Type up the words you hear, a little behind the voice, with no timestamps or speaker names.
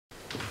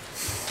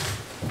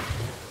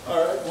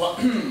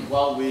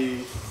While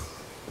we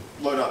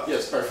load up,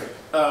 yes, perfect.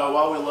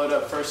 While we load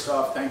up, first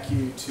off, thank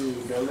you to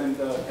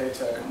Belinda,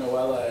 Peter,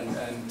 Noella,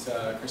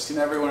 and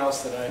Christina, everyone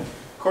else that I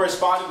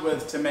corresponded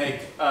with to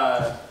make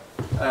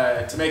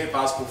it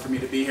possible for me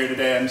to be here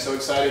today. I'm so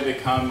excited to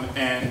come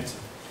and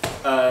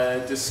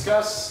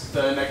discuss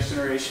the Next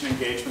Generation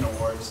Engagement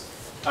Awards.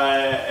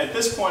 At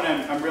this point,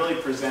 I'm really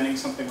presenting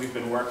something we've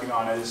been working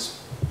on, as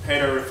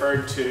Peter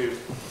referred to,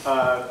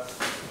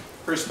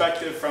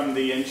 perspective from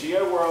the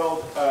NGO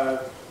world,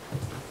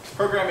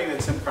 programming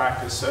that's in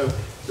practice. So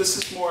this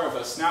is more of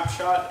a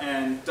snapshot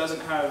and doesn't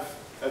have,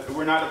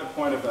 we're not at the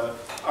point of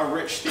a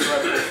rich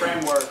theoretical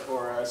framework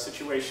or a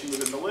situation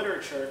within the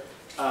literature,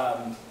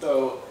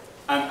 though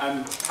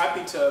I'm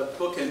happy to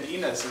bookend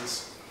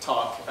Inez's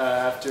talk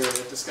after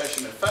a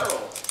discussion of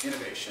federal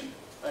innovation.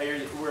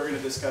 We're going to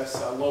discuss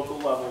local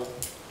level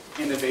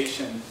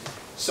innovation.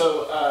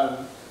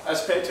 So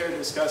as Peter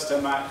discussed,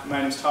 my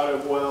name is Todd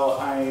O'Boyle.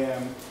 I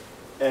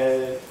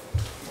am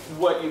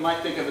what you might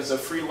think of as a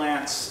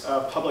freelance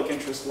public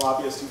interest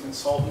lobbyist and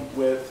consultant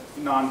with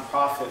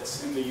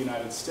nonprofits in the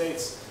United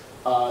States.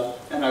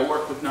 And I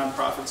work with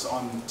nonprofits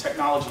on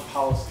technology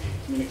policy,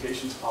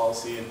 communications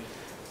policy.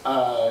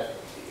 And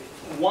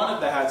one of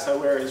the hats I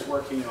wear is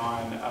working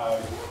on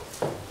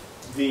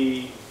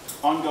the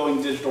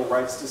ongoing digital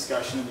rights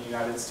discussion in the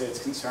United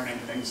States concerning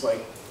things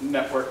like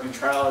network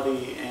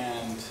neutrality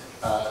and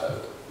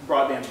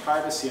broadband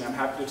privacy, and I'm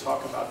happy to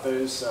talk about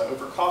those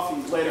over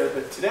coffee later,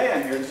 but today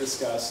I'm here to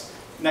discuss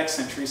Next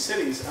Century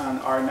Cities on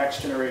our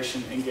Next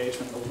Generation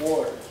Engagement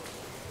Award.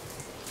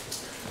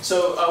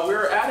 So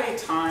we're at a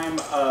time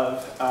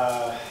of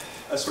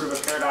a sort of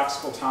a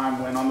paradoxical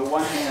time when, on the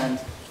one hand,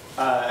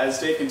 as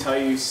Dave can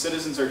tell you,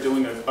 citizens are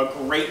doing a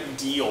great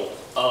deal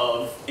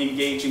of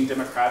engaging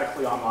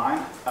democratically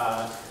online.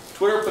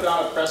 Twitter put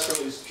out a press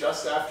release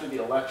just after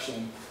the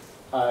election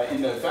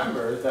in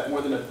November that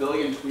more than 1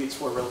 billion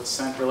tweets were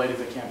sent related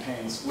to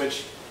campaigns,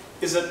 which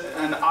is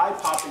an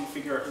eye-popping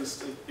figure, at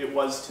least it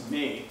was to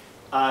me.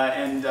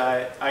 And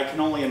I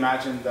can only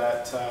imagine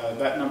that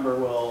that number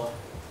will,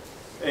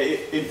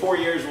 in 4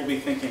 years, we'll be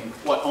thinking,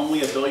 what,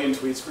 only 1 billion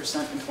tweets were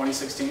sent in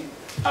 2016?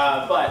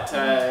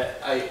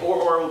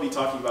 Or we'll be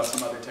talking about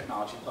some other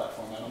technology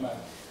platform, I don't know.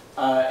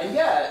 And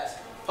yet,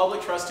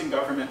 public trust in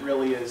government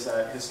really is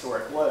at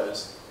historic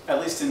lows, at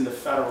least in the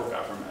federal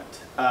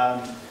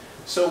government.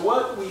 So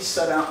what we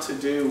set out to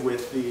do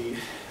with the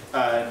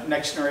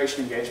Next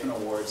Generation Engagement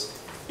Awards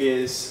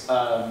is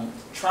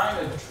try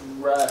and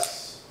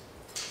address,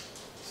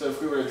 so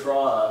if we were to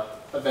draw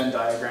a Venn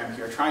diagram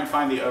here, try and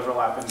find the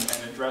overlap and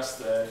address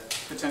the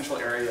potential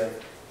area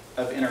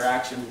of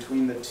interaction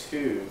between the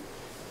two.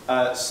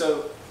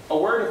 So a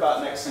word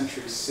about Next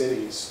Century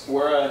Cities.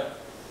 We're a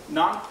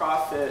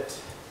nonprofit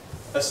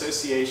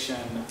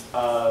association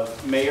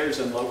of mayors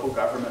and local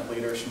government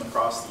leaders from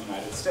across the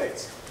United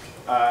States.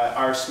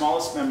 Our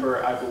smallest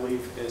member, I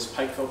believe, is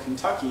Pikeville,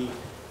 Kentucky,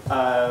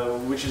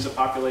 which is a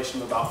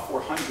population of about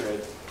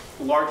 400.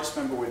 The largest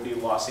member would be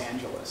Los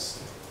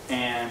Angeles.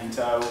 And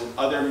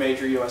other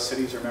major US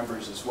cities are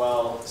members as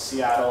well,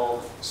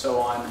 Seattle,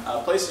 so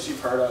on, places you've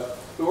heard of.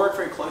 We work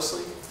very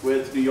closely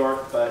with New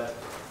York, but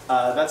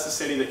that's a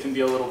city that can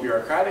be a little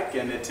bureaucratic,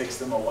 and it takes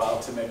them a while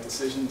to make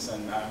decisions,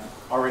 and I'm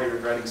already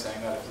regretting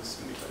saying that if this is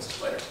going to be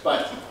posted later.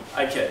 But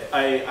I kid.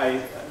 I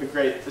have a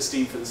great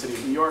esteem for the city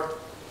of New York.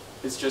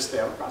 It's just they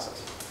have a process.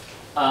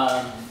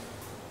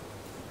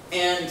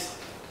 And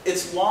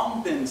it's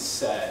long been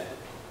said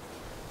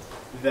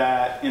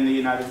that in the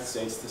United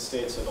States, the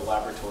states are the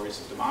laboratories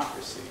of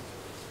democracy.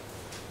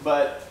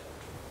 But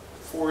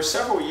for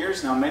several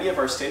years now, many of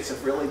our states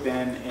have really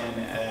been in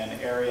an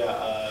area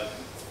of,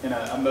 in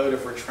a mode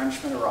of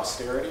retrenchment or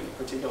austerity,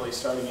 particularly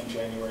starting in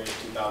January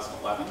of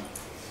 2011.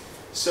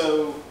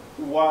 So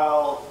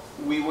while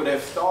we would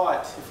have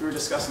thought, if we were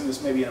discussing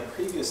this maybe in a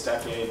previous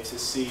decade, to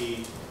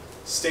see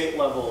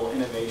state-level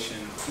innovation,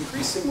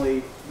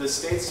 increasingly the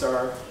states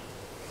are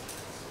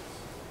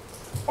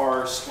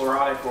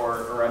sclerotic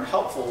or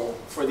unhelpful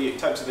for the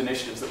types of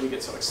initiatives that we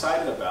get so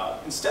excited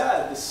about.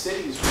 Instead, the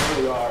cities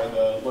really are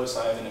the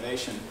loci of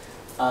innovation.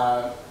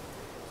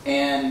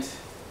 And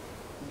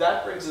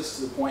that brings us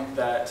to the point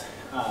that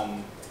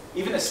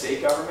even as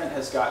state government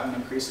has gotten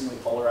increasingly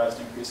polarized,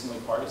 increasingly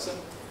partisan,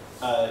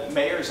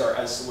 mayors are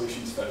as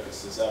solutions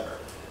focused as ever.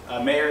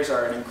 Mayors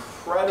are an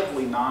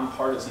incredibly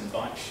nonpartisan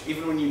bunch.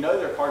 Even when you know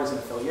their partisan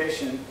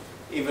affiliation,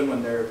 even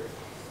when they're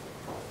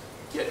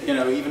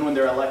even when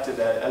they're elected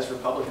as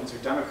Republicans or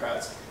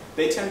Democrats,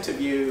 they tend to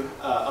view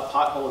a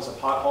pothole as a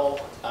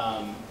pothole.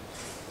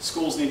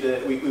 Schools need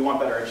to, we want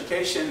better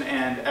education,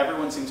 and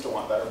everyone seems to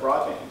want better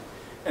broadband.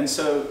 And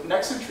so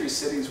Next Century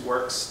Cities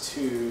works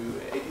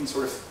in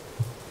sort of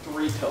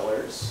 3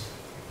 pillars.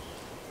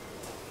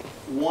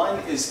 One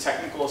is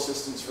technical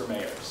assistance for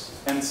mayors,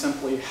 and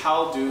simply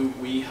how do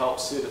we help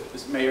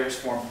mayors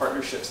form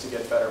partnerships to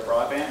get better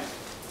broadband.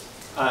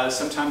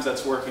 Sometimes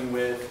that's working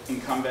with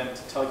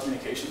incumbent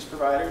telecommunications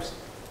providers.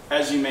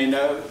 As you may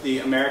know, the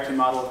American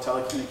model of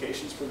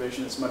telecommunications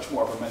provision is much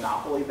more of a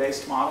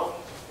monopoly-based model.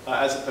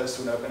 as opposed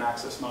to an open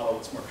access model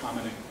that's more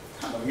common in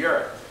continental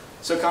Europe.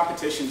 So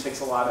competition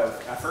takes a lot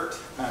of effort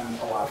and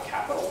a lot of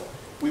capital.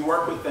 We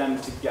work with them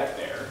to get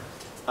there.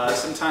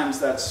 Sometimes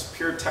that's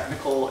pure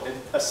technical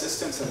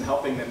assistance in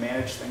helping them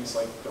manage things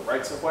like the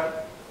rights of way.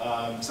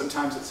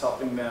 Sometimes it's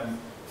helping them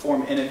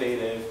form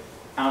innovative,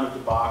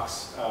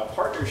 out-of-the-box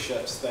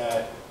partnerships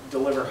that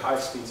deliver high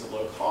speeds at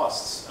low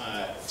costs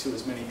to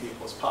as many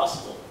people as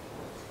possible.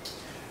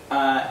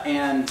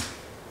 And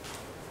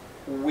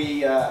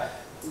we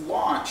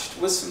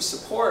launched, with some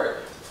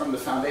support from the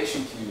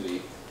foundation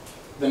community,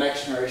 the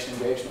Next Generation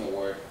Engagement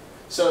Award.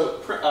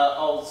 So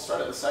I'll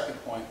start at the second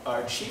point.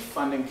 Our chief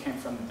funding came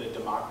from the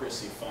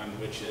Democracy Fund,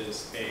 which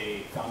is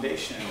a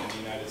foundation in the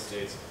United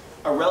States,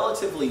 a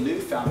relatively new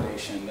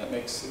foundation that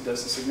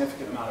does a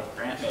significant amount of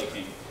grant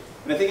making.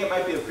 And I think it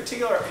might be of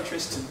particular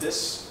interest to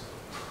this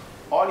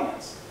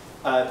audience.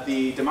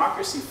 The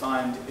Democracy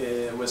Fund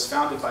was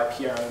founded by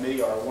Pierre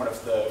Omidyar, one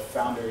of the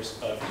founders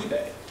of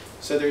eBay.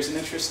 So there's an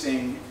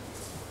interesting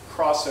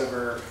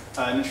crossover,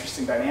 an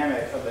interesting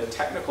dynamic of a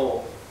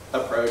technical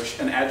approach,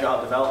 an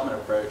agile development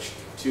approach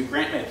to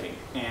grant making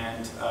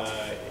and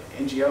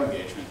NGO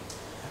engagement.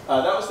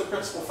 That was the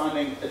principal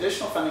funding.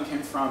 Additional funding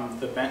came from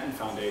the Benton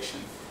Foundation.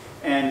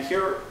 And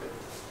here,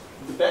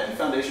 the Benton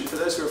Foundation, for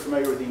those who are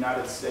familiar with the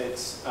United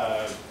States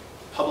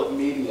public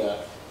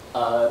media,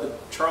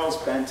 Charles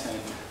Benton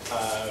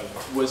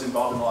was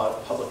involved in a lot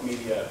of public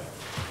media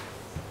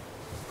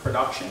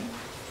production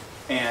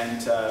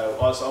and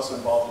was also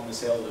involved in the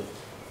sale of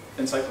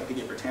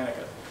Encyclopedia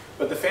Britannica.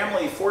 But the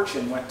family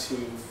fortune went to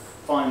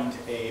fund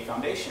a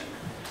foundation.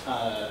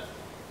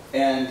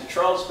 And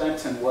Charles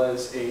Benton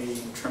was a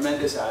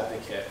tremendous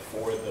advocate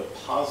for the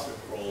positive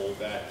role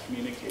that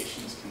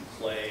communications can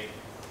play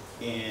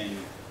in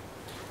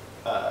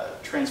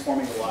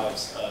transforming the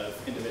lives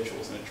of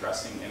individuals and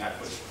addressing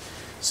inequity.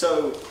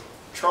 So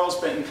Charles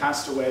Benton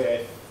passed away,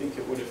 I think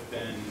it would have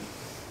been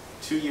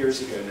 2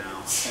 years ago now.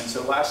 And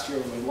so last year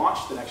when we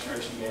launched the Next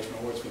Generation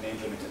Engagement Awards, we named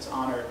him in his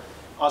honor.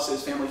 Also,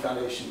 his family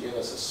foundation gave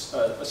us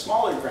a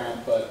smaller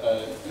grant, but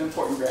an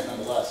important grant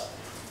nonetheless.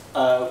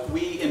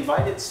 We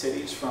invited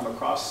cities from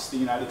across the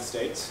United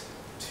States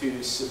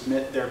to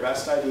submit their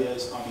best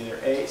ideas on either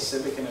A,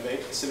 civic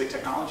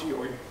technology,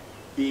 or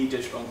B,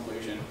 digital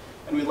inclusion.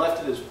 And we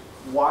left it as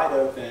wide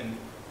open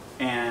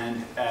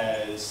and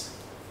as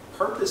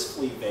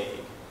purposefully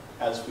vague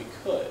as we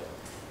could.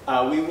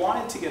 We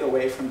wanted to get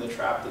away from the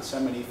trap that so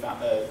many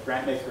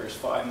grant makers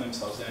find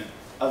themselves in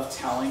of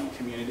telling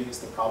communities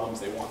the problems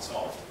they want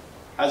solved,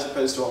 as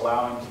opposed to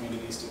allowing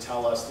communities to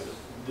tell us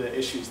the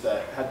issues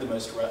that had the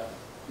most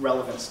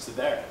relevance to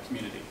their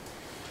community.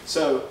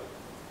 So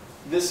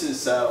this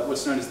is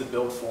what's known as the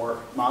Build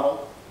For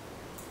model.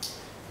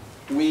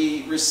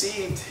 We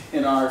received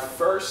in our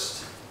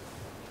first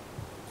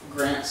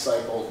grant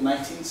cycle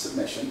 19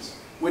 submissions,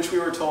 which we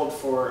were told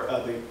for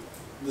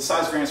the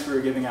size grants we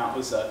were giving out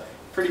was a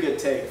pretty good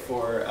take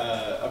for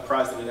a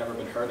prize that had never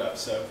been heard of.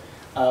 So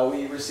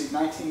we received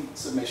 19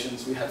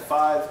 submissions. We had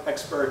 5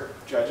 expert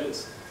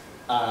judges,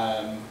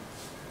 and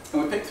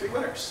we picked 3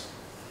 winners.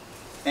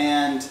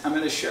 And I'm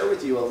going to share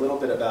with you a little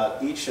bit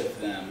about each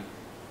of them.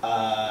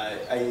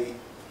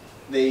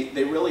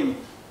 They really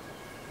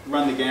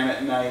run the gamut,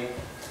 and I'm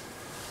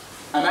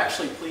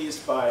actually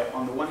pleased by,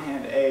 on the one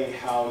hand, A,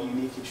 how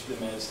unique each of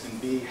them is, and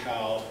B,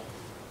 how,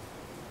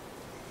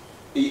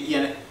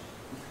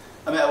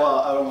 well,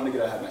 I don't want to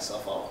get ahead of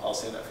myself. I'll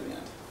say that for the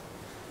end.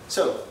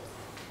 So,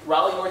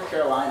 Raleigh, North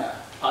Carolina,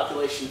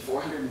 population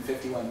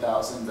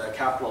 451,000, the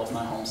capital of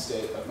my home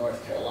state of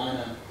North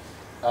Carolina.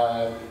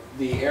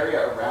 The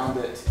area around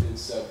it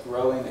is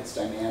growing, it's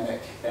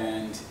dynamic,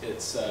 and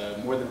it's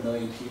more than 1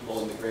 million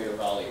people in the greater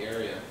Raleigh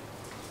area.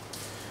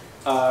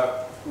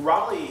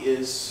 Raleigh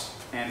is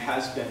and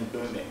has been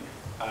booming.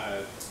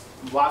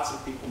 Lots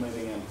of people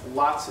moving in,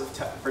 lots of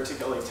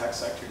particularly tech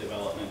sector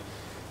development,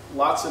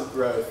 lots of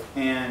growth,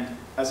 and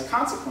as a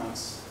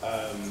consequence,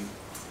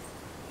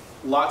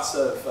 lots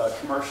of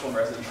commercial and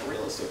residential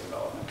real estate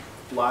development,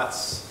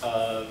 lots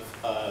of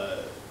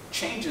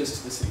changes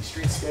to the city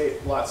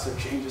streetscape, lots of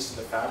changes to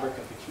the fabric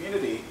of the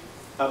community,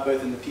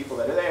 both in the people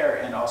that are there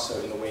and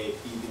also in the way it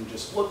even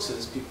just looks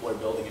as people are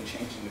building and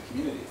changing the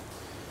community.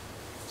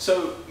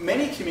 So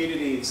many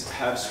communities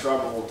have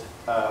struggled,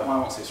 well, I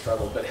won't say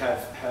struggled, but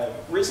have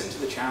risen to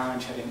the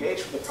challenge, have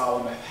engaged with the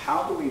problem of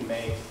how do we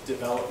make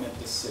development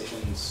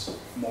decisions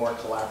more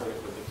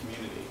collaborative with the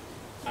community.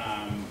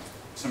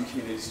 Some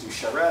communities do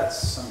charrettes,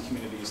 some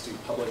communities do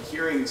public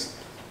hearings.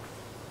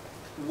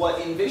 What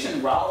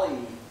Envision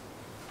Raleigh,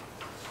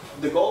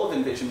 the goal of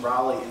Envision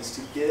Raleigh is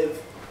to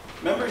give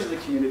members of the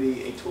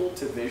community a tool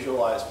to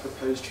visualize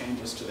proposed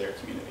changes to their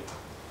community.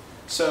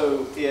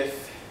 So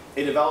if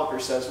a developer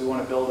says we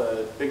want to build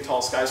a big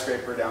tall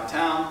skyscraper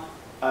downtown,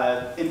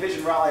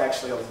 Envision Raleigh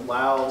actually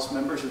allows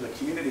members of the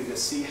community to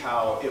see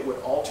how it would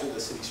alter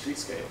the city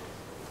streetscape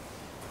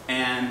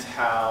and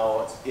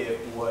how it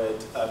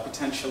would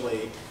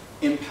potentially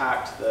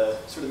impact the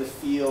sort of the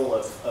feel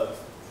of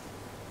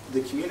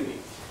the community,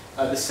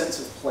 the sense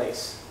of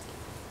place.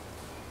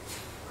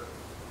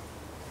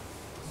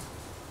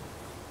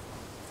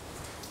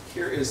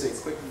 here is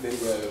a quick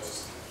video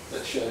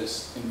that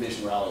shows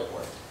Envision Rally at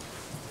work.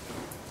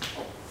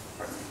 Oh,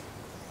 pardon me.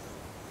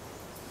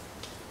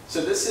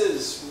 So this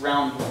is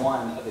round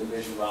 1 of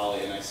Envision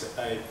Raleigh, and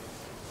I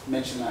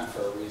mentioned that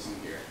for a reason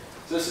here.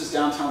 So this is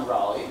downtown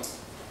Raleigh.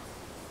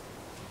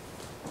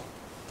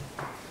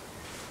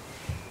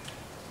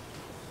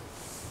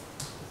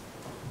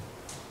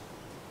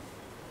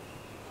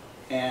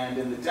 And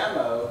in the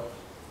demo,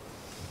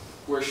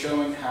 we're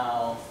showing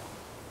how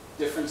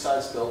different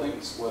sized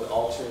buildings would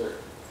alter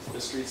the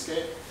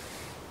streetscape.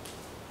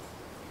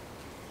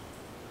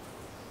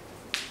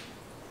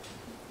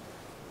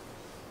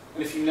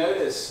 And if you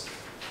notice,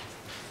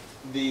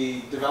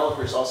 the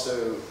developers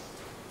also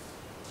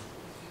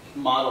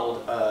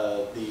modeled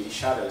the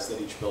shadows that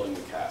each building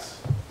would cast.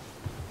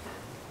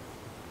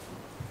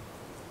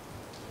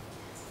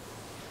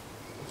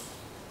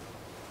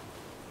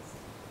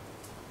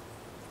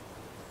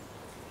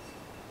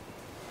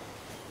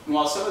 And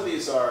while some of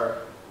these are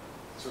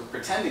sort of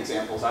pretend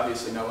examples,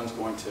 obviously no one's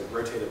going to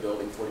rotate a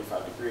building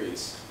 45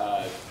 degrees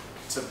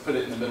to put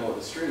it in the middle of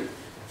the street.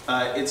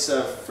 It's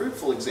a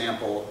fruitful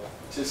example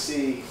to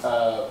see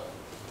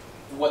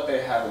what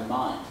they have in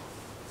mind.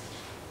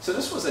 So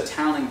this was a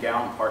town and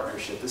gown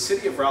partnership. The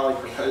city of Raleigh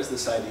proposed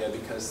this idea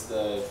because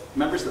the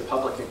members of the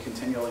public had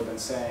continually been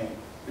saying,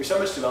 there's so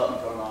much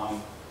development going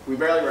on, we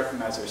barely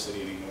recognize our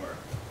city anymore.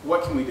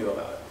 What can we do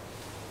about it?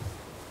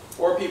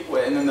 Or people,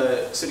 and then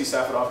the city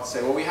staff would often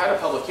say, well, we had a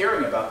public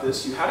hearing about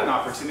this, you had an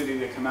opportunity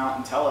to come out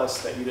and tell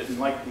us that you didn't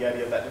like the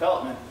idea of that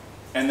development,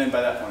 and then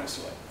by that point it's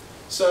too late.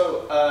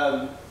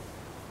 So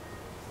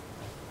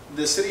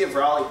the city of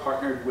Raleigh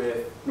partnered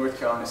with North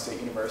Carolina State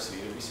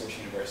University, the research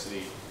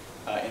university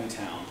in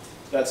town.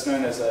 That's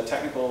known as a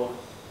technical,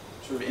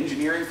 sort of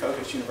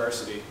engineering-focused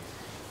university.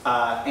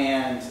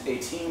 And a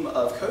team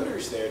of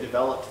coders there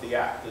developed the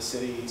app. The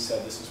city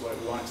said this is what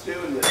we wanted to do,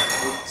 and the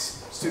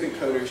student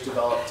coders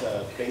developed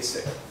a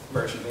basic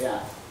version of the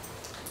app.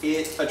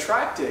 It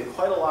attracted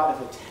quite a lot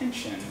of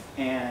attention,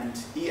 and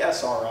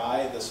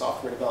ESRI, the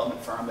software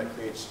development firm that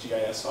creates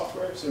GIS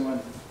software, is anyone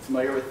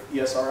familiar with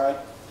ESRI?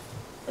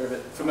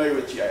 Familiar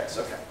with GIS?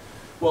 Okay.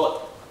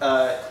 Well,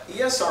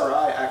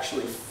 ESRI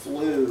actually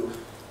flew.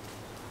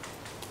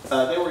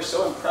 They were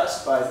so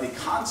impressed by the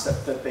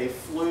concept that they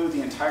flew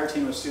the entire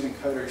team of student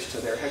coders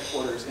to their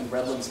headquarters in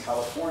Redlands,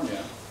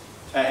 California,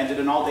 and did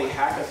an all-day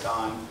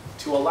hackathon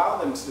to allow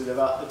them to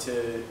develop,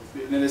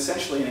 and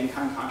essentially an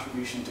in-kind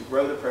contribution to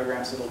grow the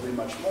programs that'll do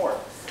much more.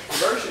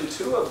 Version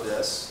 2 of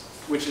this,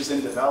 which is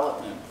in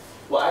development,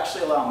 will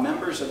actually allow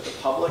members of the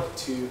public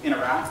to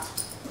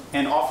interact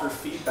and offer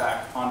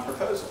feedback on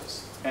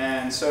proposals.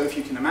 And so if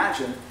you can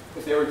imagine,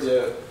 if they were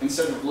to,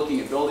 instead of looking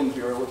at buildings,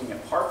 we were looking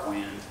at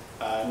parkland,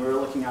 and we were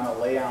looking at a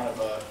layout of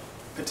a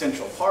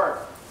potential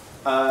park,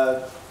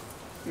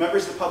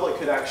 members of the public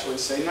could actually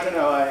say,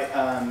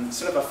 no,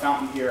 instead of a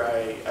fountain here,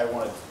 I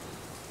want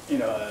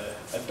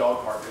a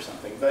dog park or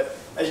something. But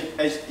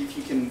if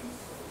you can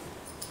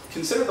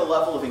consider the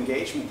level of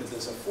engagement that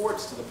this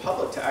affords to the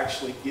public to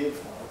actually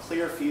give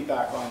clear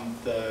feedback on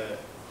the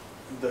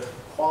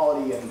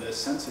quality and the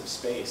sense of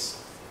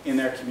space in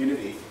their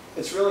community,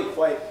 it's really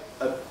quite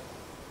a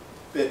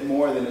bit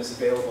more than is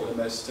available to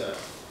most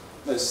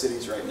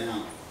cities right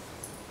now.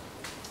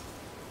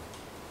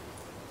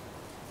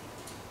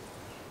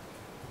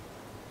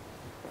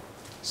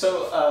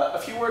 So a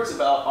few words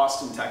about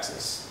Austin,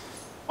 Texas.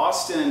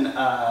 Austin,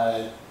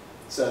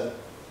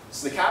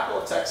 it's the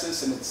capital of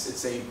Texas, and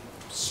it's a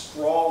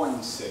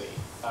sprawling city.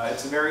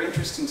 It's a very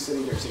interesting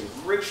city. There's a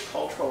rich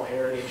cultural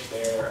heritage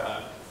there,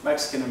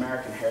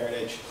 Mexican-American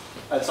heritage.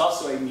 It's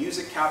also a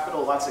music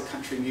capital, lots of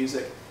country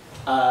music.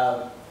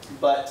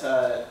 But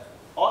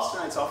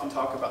Austinites often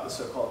talk about the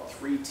so-called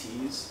 3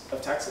 T's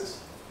of Texas: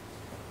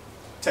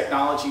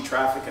 technology,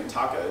 traffic, and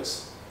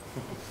tacos.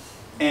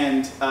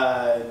 And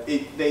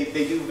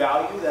they do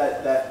value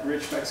that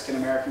rich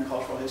Mexican-American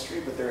cultural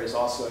history, but there is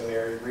also a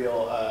very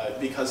real,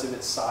 because of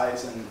its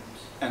size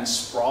and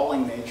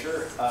sprawling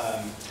nature,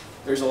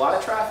 there's a lot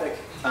of traffic,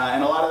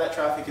 and a lot of that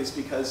traffic is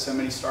because so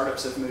many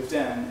startups have moved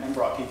in and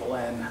brought people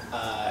in,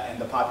 and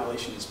the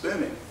population is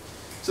booming.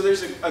 So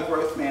there's a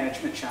growth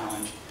management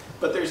challenge.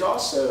 But there's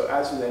also,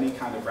 as with any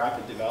kind of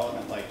rapid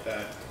development like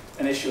that,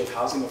 an issue of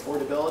housing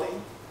affordability,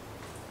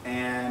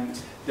 and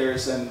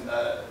there's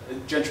a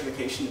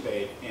gentrification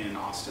debate in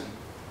Austin.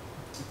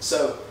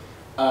 So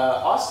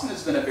Austin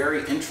has been a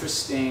very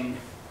interesting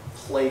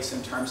place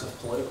in terms of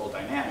political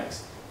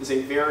dynamics. It's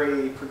a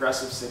very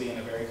progressive city in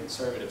a very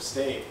conservative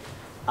state.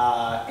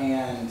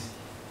 And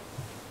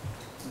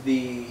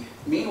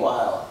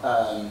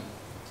meanwhile,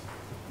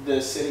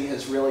 the city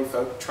has really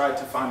tried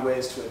to find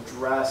ways to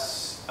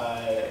address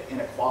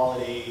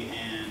inequality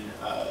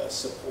and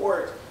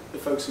support the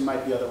folks who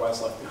might be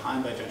otherwise left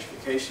behind by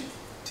gentrification.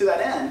 To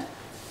that end,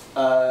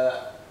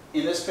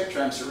 in this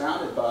picture I'm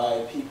surrounded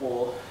by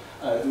people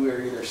who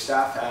are either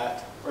staff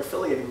at or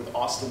affiliated with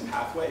Austin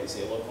Pathways,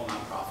 a local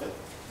nonprofit.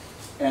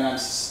 And I'm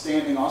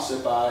standing also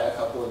by a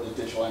couple of the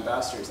digital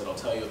ambassadors that I'll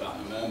tell you about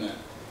in a moment.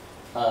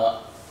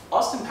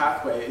 Austin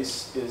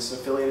Pathways is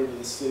affiliated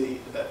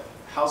with the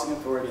Housing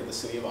Authority of the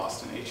City of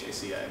Austin,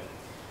 HACA,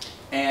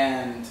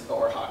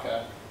 or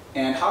HACA.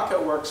 And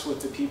HACA works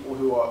with the people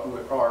who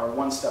are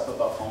one step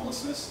above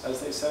homelessness, as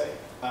they say.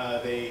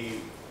 They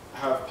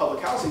have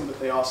public housing, but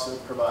they also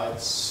provide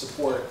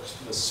support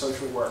to the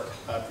social work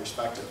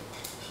perspective.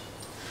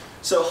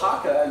 So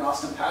HACA and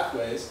Austin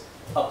Pathways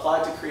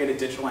applied to create a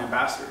digital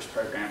ambassadors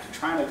program to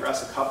try and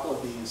address a couple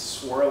of these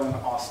swirling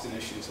Austin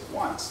issues at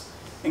once,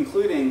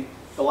 including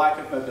the lack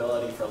of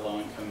mobility for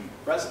low-income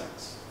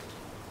residents.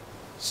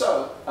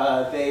 So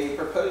they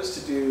proposed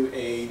to do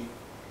a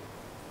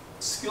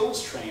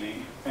skills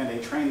training and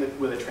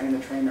with a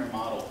train-the-trainer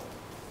model,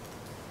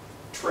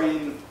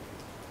 train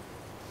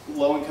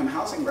low-income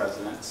housing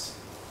residents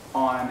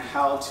on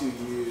how to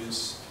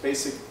use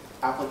basic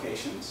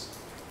applications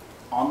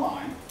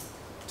online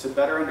to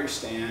better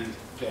understand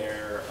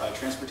their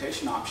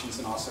transportation options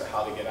and also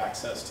how to get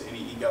access to any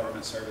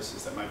e-government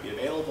services that might be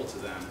available to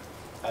them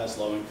as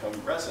low-income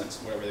residents,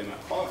 whatever they might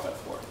qualify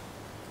for.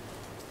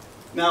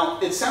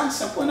 Now, it sounds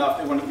simple enough.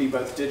 They want to be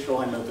both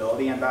digital and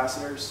mobility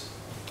ambassadors,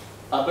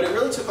 but it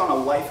really took on a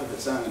life of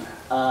its own,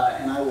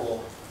 and I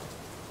will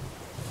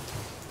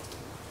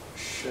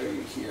show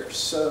you here.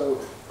 So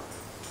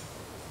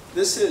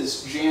this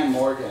is Jan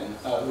Morgan,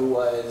 who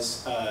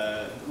was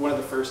one of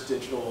the first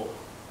digital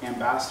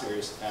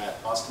ambassadors at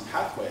Austin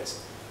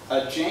Pathways.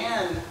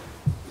 Jan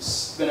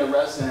has been a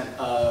resident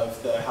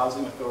of the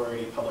Housing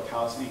Authority Public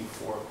Housing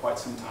for quite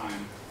some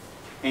time,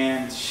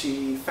 and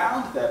she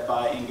found that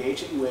by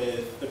engaging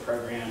with the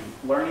program,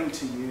 learning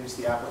to use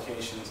the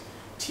applications,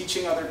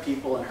 teaching other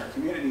people in her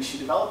community, she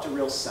developed a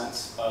real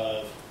sense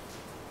of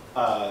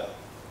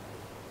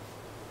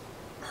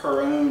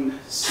her own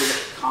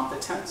civic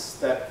competence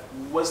that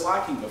was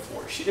lacking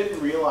before. She didn't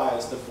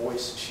realize the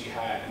voice she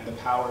had and the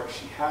power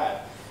she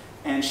had.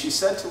 And she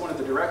said to one of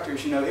the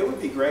directors, you know, it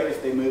would be great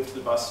if they moved to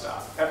the bus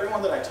stop.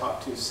 Everyone that I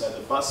talked to said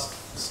the bus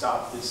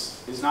stop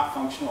is not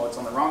functional. It's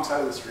on the wrong side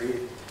of the street.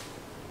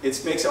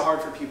 It makes it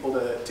hard for people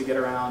to get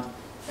around.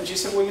 And she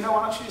said, well, you know,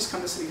 why don't you just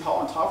come to City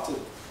Hall and talk to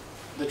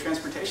the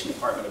transportation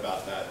department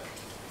about that?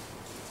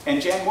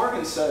 And Jan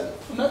Morgan said,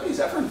 well, nobody's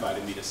ever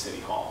invited me to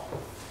City Hall.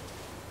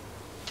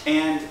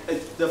 And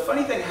the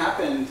funny thing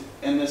happened,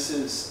 and this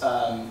is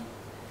that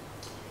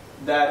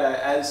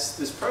as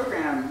this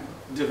program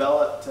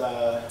developed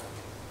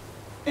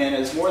and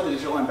as more of the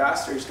digital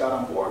ambassadors got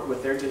on board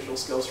with their digital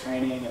skills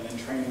training and then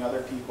training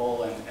other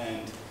people,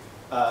 and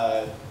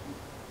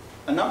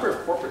a number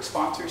of corporate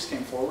sponsors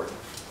came forward.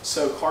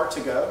 So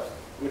Car2Go,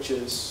 which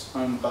is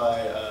owned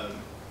by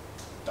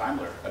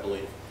Daimler, I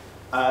believe,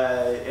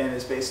 and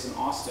is based in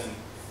Austin,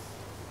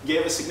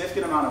 gave a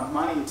significant amount of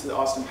money to the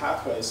Austin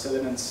Pathways so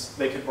that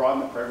they could broaden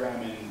the program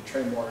and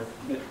train more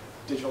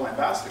digital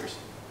ambassadors.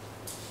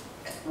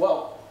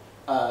 Well,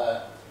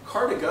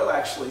 Car2Go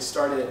actually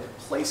started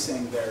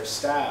placing their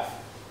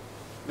staff.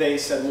 They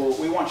said, well,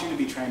 we want you to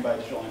be trained by a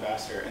digital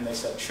ambassador. And they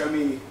said, show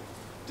me,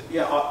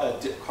 yeah,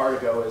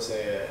 Car2Go is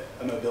a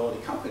mobility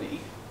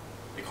company.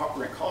 They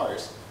rent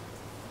cars.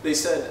 They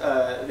said,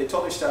 they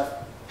told their staff,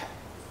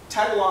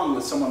 tag along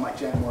with someone like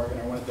Jan Morgan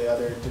or one of the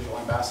other digital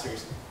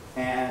ambassadors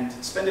and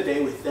spend a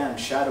day with them,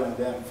 shadowing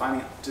them,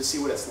 finding to see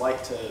what it's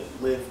like to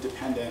live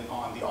dependent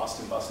on the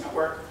Austin bus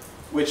network,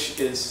 which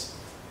is,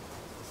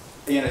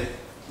 you know,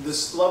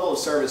 this level of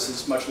service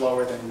is much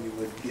lower than you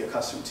would be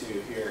accustomed to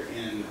here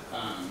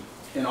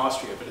in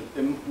Austria, but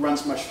it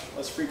runs much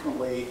less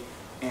frequently,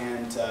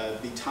 and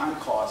the time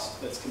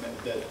cost that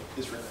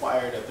is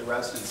required of the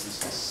residents is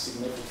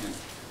significant.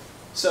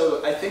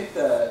 So I think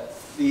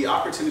the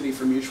opportunity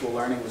for mutual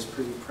learning was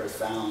pretty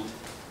profound.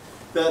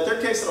 The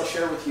third case that I'll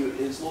share with you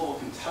is Louisville,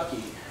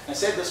 Kentucky. I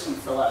saved this one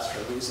for last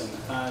for a reason.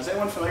 Is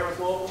anyone familiar with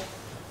Louisville?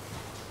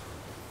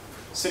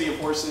 City of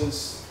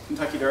Horses,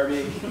 Kentucky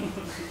Derby.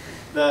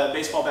 The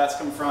baseball bats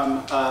come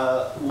from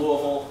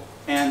Louisville,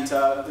 and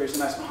there's a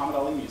nice Muhammad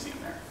Ali museum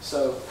there.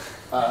 So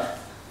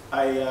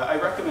I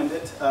recommend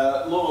it.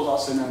 Louisville is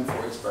also known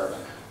for its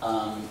bourbon.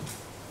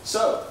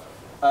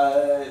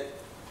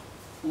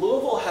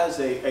 Louisville has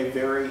a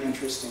very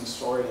interesting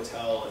story to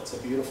tell. It's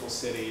a beautiful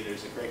city.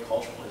 There's a great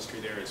cultural history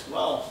there as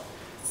well.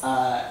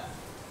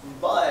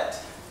 But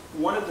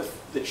one of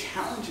the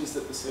challenges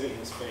that the city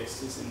has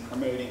faced is in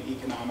promoting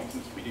economic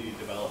and community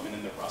development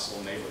in the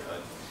Russell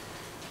neighborhood.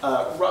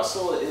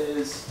 Russell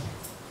is,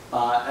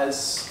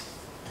 as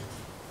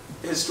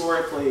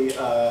historically,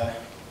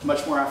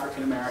 much more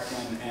African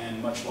American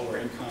and much lower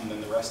income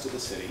than the rest of the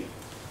city.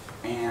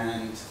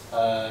 And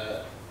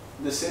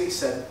the city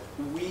said,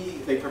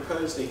 they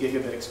proposed a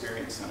gigabit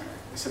experience center.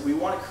 They said, we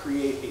want to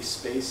create a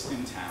space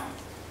in town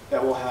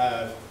that will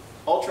have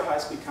ultra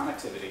high-speed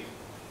connectivity,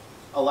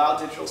 allow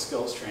digital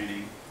skills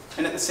training,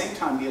 and at the same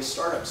time be a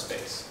startup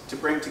space to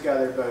bring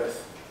together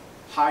both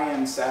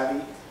high-end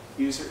savvy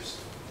users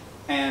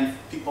and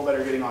people that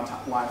are getting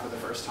online for the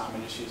first time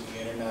and just using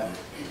the internet,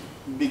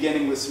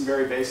 beginning with some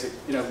very basic,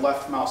 you know,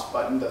 left mouse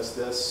button does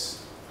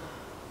this,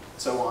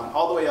 so on,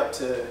 all the way up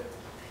to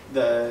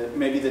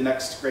maybe the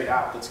next great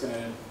app that's going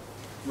to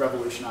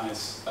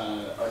revolutionize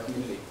our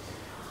community.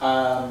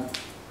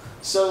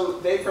 So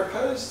they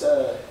proposed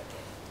the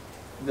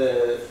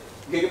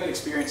Gigabit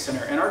Experience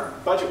Center, and our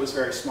budget was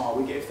very small.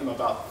 We gave them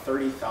about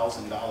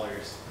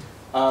 $30,000.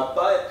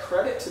 But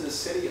credit to the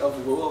city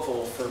of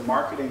Louisville for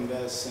marketing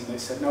this, and they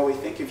said, no, we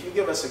think if you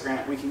give us a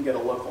grant, we can get a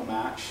local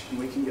match, and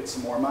we can get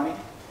some more money.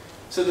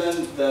 So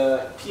then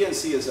the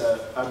PNC is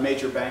a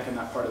major bank in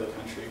that part of the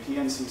country.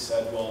 PNC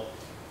said, well,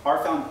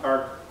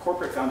 our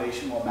corporate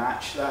foundation will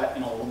match that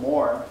and a little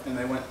more, and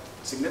they went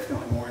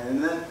significantly more.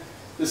 And then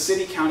the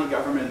city-county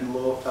government in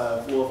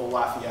Louisville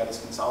Lafayette is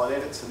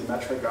consolidated, so the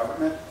metro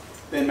government,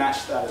 they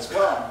matched that as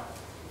well.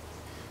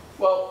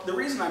 Well, the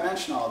reason I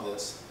mention all of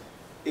this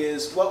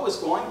is what was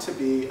going to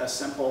be a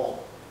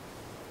simple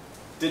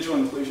digital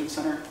inclusion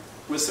center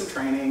with some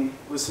training,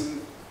 with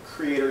some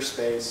creator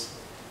space.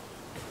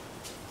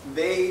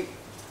 They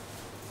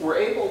were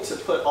able to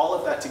put all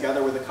of that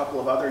together with a couple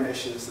of other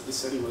initiatives that the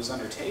city was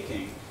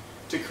undertaking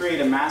to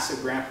create a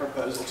massive grant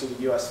proposal to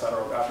the US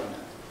federal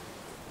government.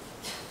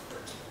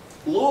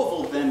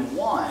 Louisville then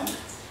won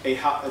a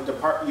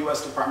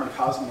US Department of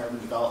Housing and Urban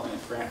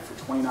Development grant for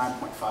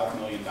 $29.5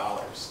 million.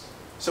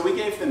 So we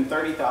gave them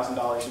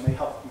 $30,000 and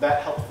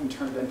that helped them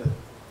turn it into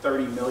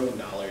 $30 million,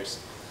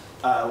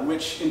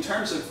 which in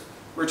terms of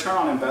return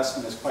on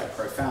investment is quite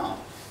profound.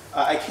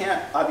 I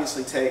can't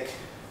obviously take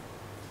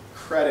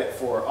credit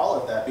for all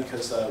of that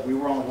because we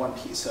were only one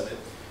piece of it.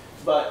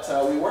 But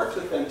we worked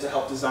with them to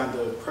help design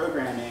the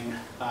programming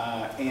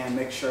and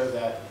make sure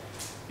that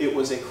it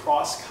was a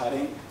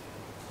cross-cutting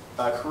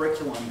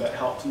curriculum that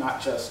helped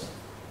not just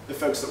the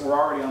folks that were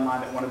already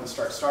online that wanted to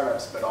start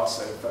startups, but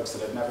also folks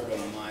that had never been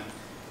online.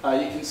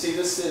 You can see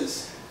this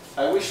is,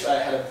 I wish I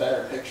had a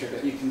better picture,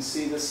 but you can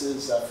see this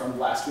is from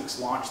last week's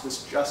launch.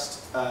 This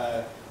just,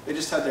 they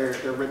just had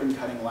their ribbon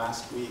cutting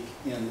last week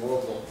in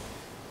Louisville.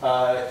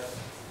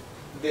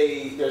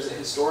 There's a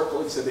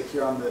historical exhibit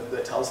here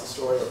that tells the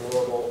story of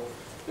Louisville.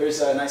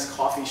 There's a nice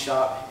coffee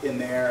shop in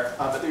there,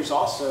 but there's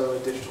also a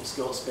digital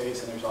skills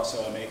space and there's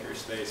also a maker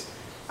space.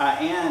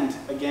 And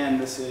again,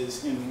 this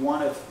is in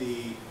one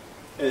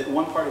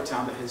part of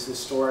town that has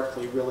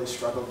historically really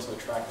struggled to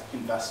attract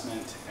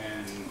investment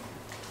and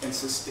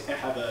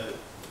have a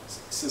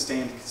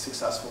sustained,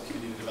 successful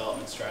community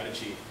development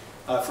strategy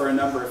for a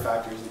number of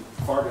factors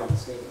far beyond the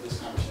scope of this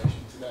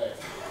conversation today.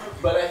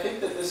 But I think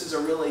that this is a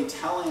really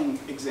telling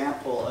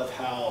example of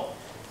how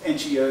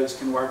NGOs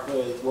can work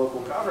with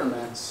local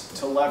governments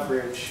to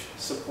leverage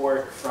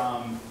support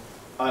from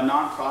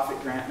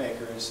nonprofit grant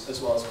makers as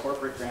well as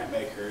corporate grant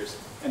makers,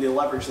 and they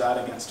leverage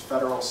that against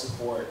federal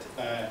support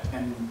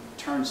and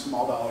turn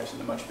small dollars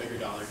into much bigger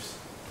dollars.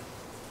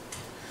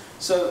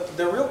 So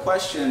the real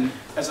question,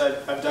 as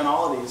I've done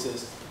all of these,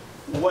 is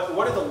what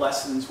are the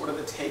lessons, what are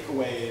the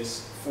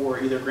takeaways for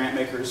either grant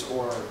makers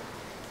or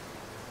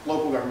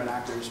local government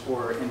actors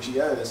or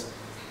NGOs?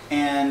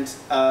 And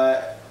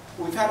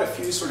we've had a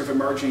few sort of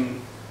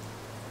emerging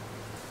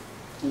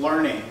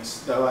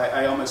learnings, though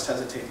I almost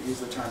hesitate to use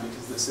the term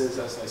because this is,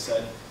 as I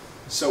said,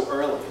 so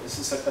early. This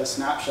is a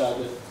snapshot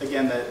that,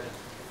 again, that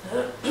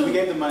we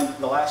gave them money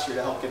the last year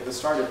to help get this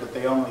started, but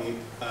they only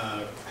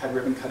had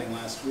ribbon cutting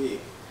last week.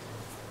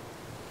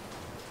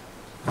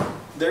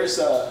 There's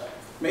a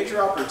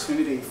major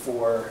opportunity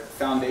for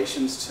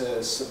foundations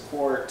to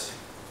support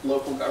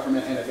local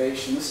government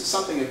innovation. This is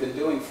something they've been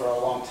doing for a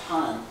long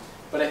time,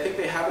 but I think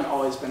they haven't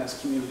always been as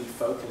community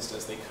focused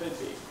as they could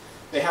be.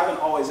 They haven't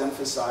always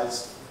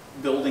emphasized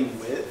building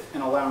with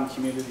and allowing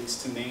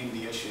communities to name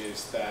the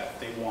issues that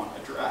they want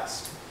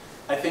addressed.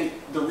 I think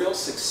the real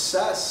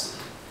success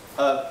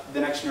of the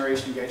Next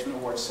Generation Engagement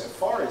Awards so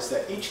far is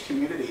that each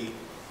community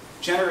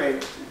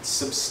generated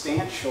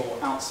substantial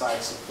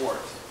outside support.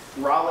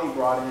 Raleigh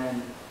brought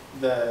in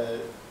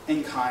the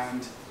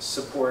in-kind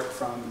support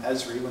from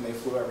Esri when they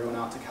flew everyone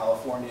out to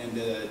California and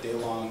did a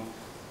day-long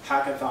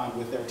hackathon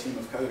with their team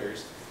of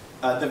coders.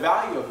 The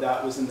value of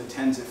that was in the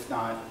tens of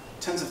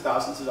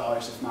thousands of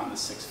dollars, if not in the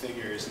six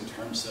figures, in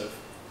terms of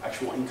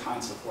actual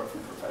in-kind support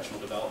from professional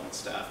development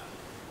staff.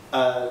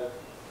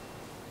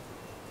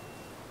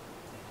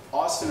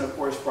 Austin, of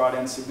course, brought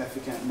in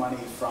significant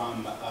money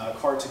from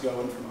Car2Go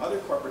and from other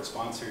corporate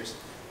sponsors.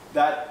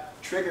 That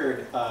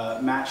triggered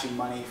matching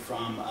money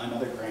from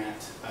another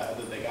grant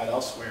that they got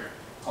elsewhere,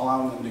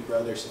 allowing them to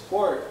grow their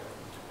support.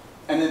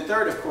 And then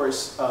third, of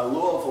course,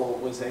 Louisville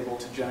was able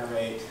to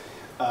generate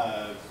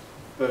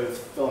both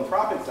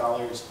philanthropic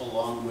dollars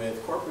along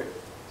with corporate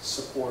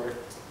support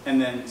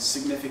and then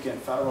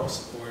significant federal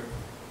support.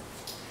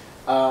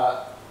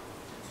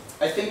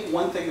 I think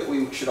one thing that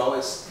we should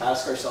always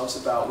ask ourselves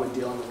about when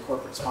dealing with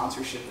corporate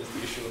sponsorship is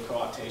the issue of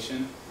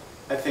co-optation.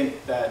 I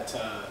think that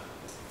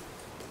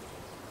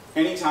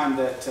anytime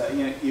that,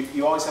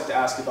 you always have to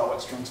ask about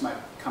what strings might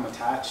come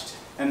attached.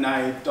 And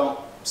I don't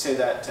say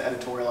that to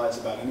editorialize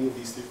about any of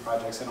these three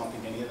projects. I don't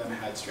think any of them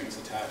had strings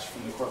attached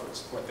from the corporate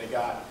support they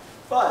got.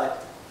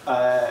 But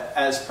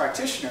as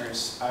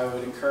practitioners, I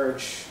would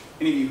encourage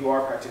any of you who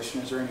are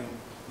practitioners or any of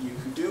you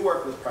who do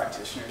work with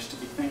practitioners to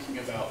be thinking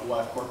about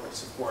what corporate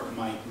support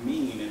might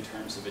mean in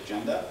terms of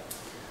agenda.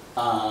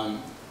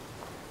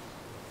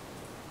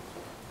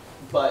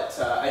 But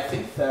I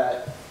think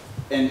that,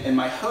 and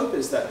my hope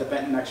is that the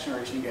Benton Next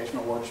Generation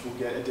Engagement Awards will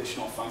get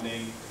additional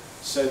funding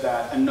so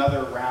that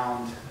another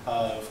round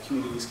of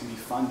communities can be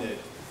funded.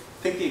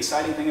 I think the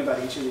exciting thing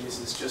about each of these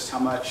is just how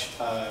much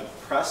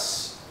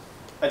press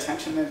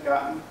attention they've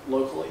gotten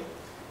locally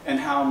and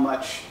how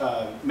much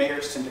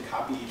mayors tend to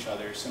copy each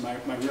other. So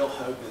my real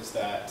hope is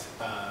that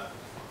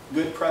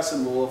good press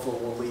in Louisville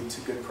will lead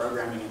to good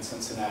programming in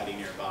Cincinnati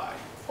nearby,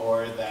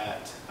 or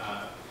that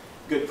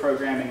good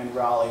programming in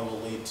Raleigh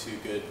will lead to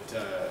good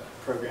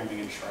programming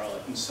in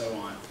Charlotte, and so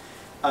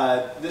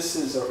on. This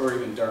is, or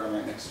even Durham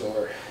right next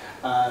door.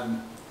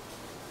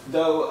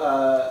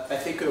 Though I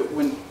think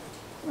when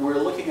we're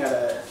looking at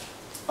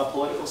a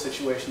political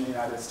situation in the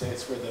United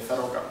States where the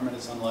federal government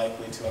is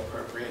unlikely to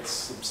appropriate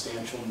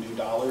substantial new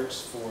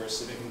dollars for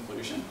civic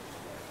inclusion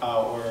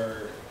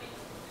or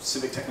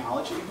civic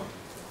technology,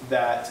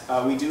 that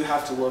we do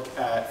have to look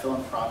at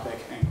philanthropic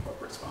and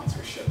corporate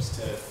sponsorships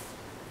to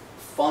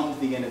fund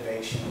the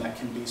innovation that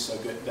can be so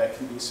good, that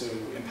can be so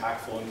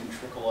impactful and can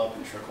trickle up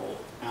and trickle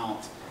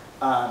out.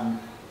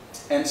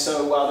 And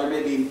so while there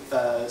may be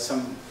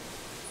some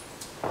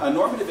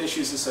normative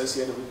issues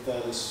associated with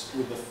those,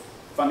 with the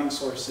funding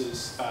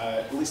sources,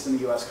 at least in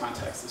the US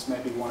context, this may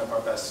be one of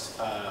our best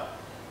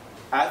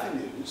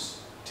avenues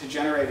to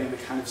generating the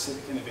kind of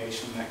civic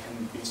innovation that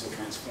can be so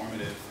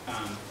transformative.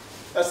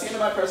 That's the end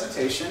of my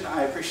presentation.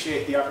 I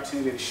appreciate the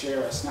opportunity to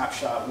share a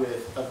snapshot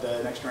of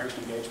the Next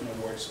Generation Engagement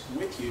Awards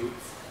with you,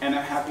 and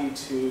I'm happy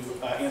to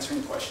answer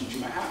any questions you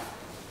might have.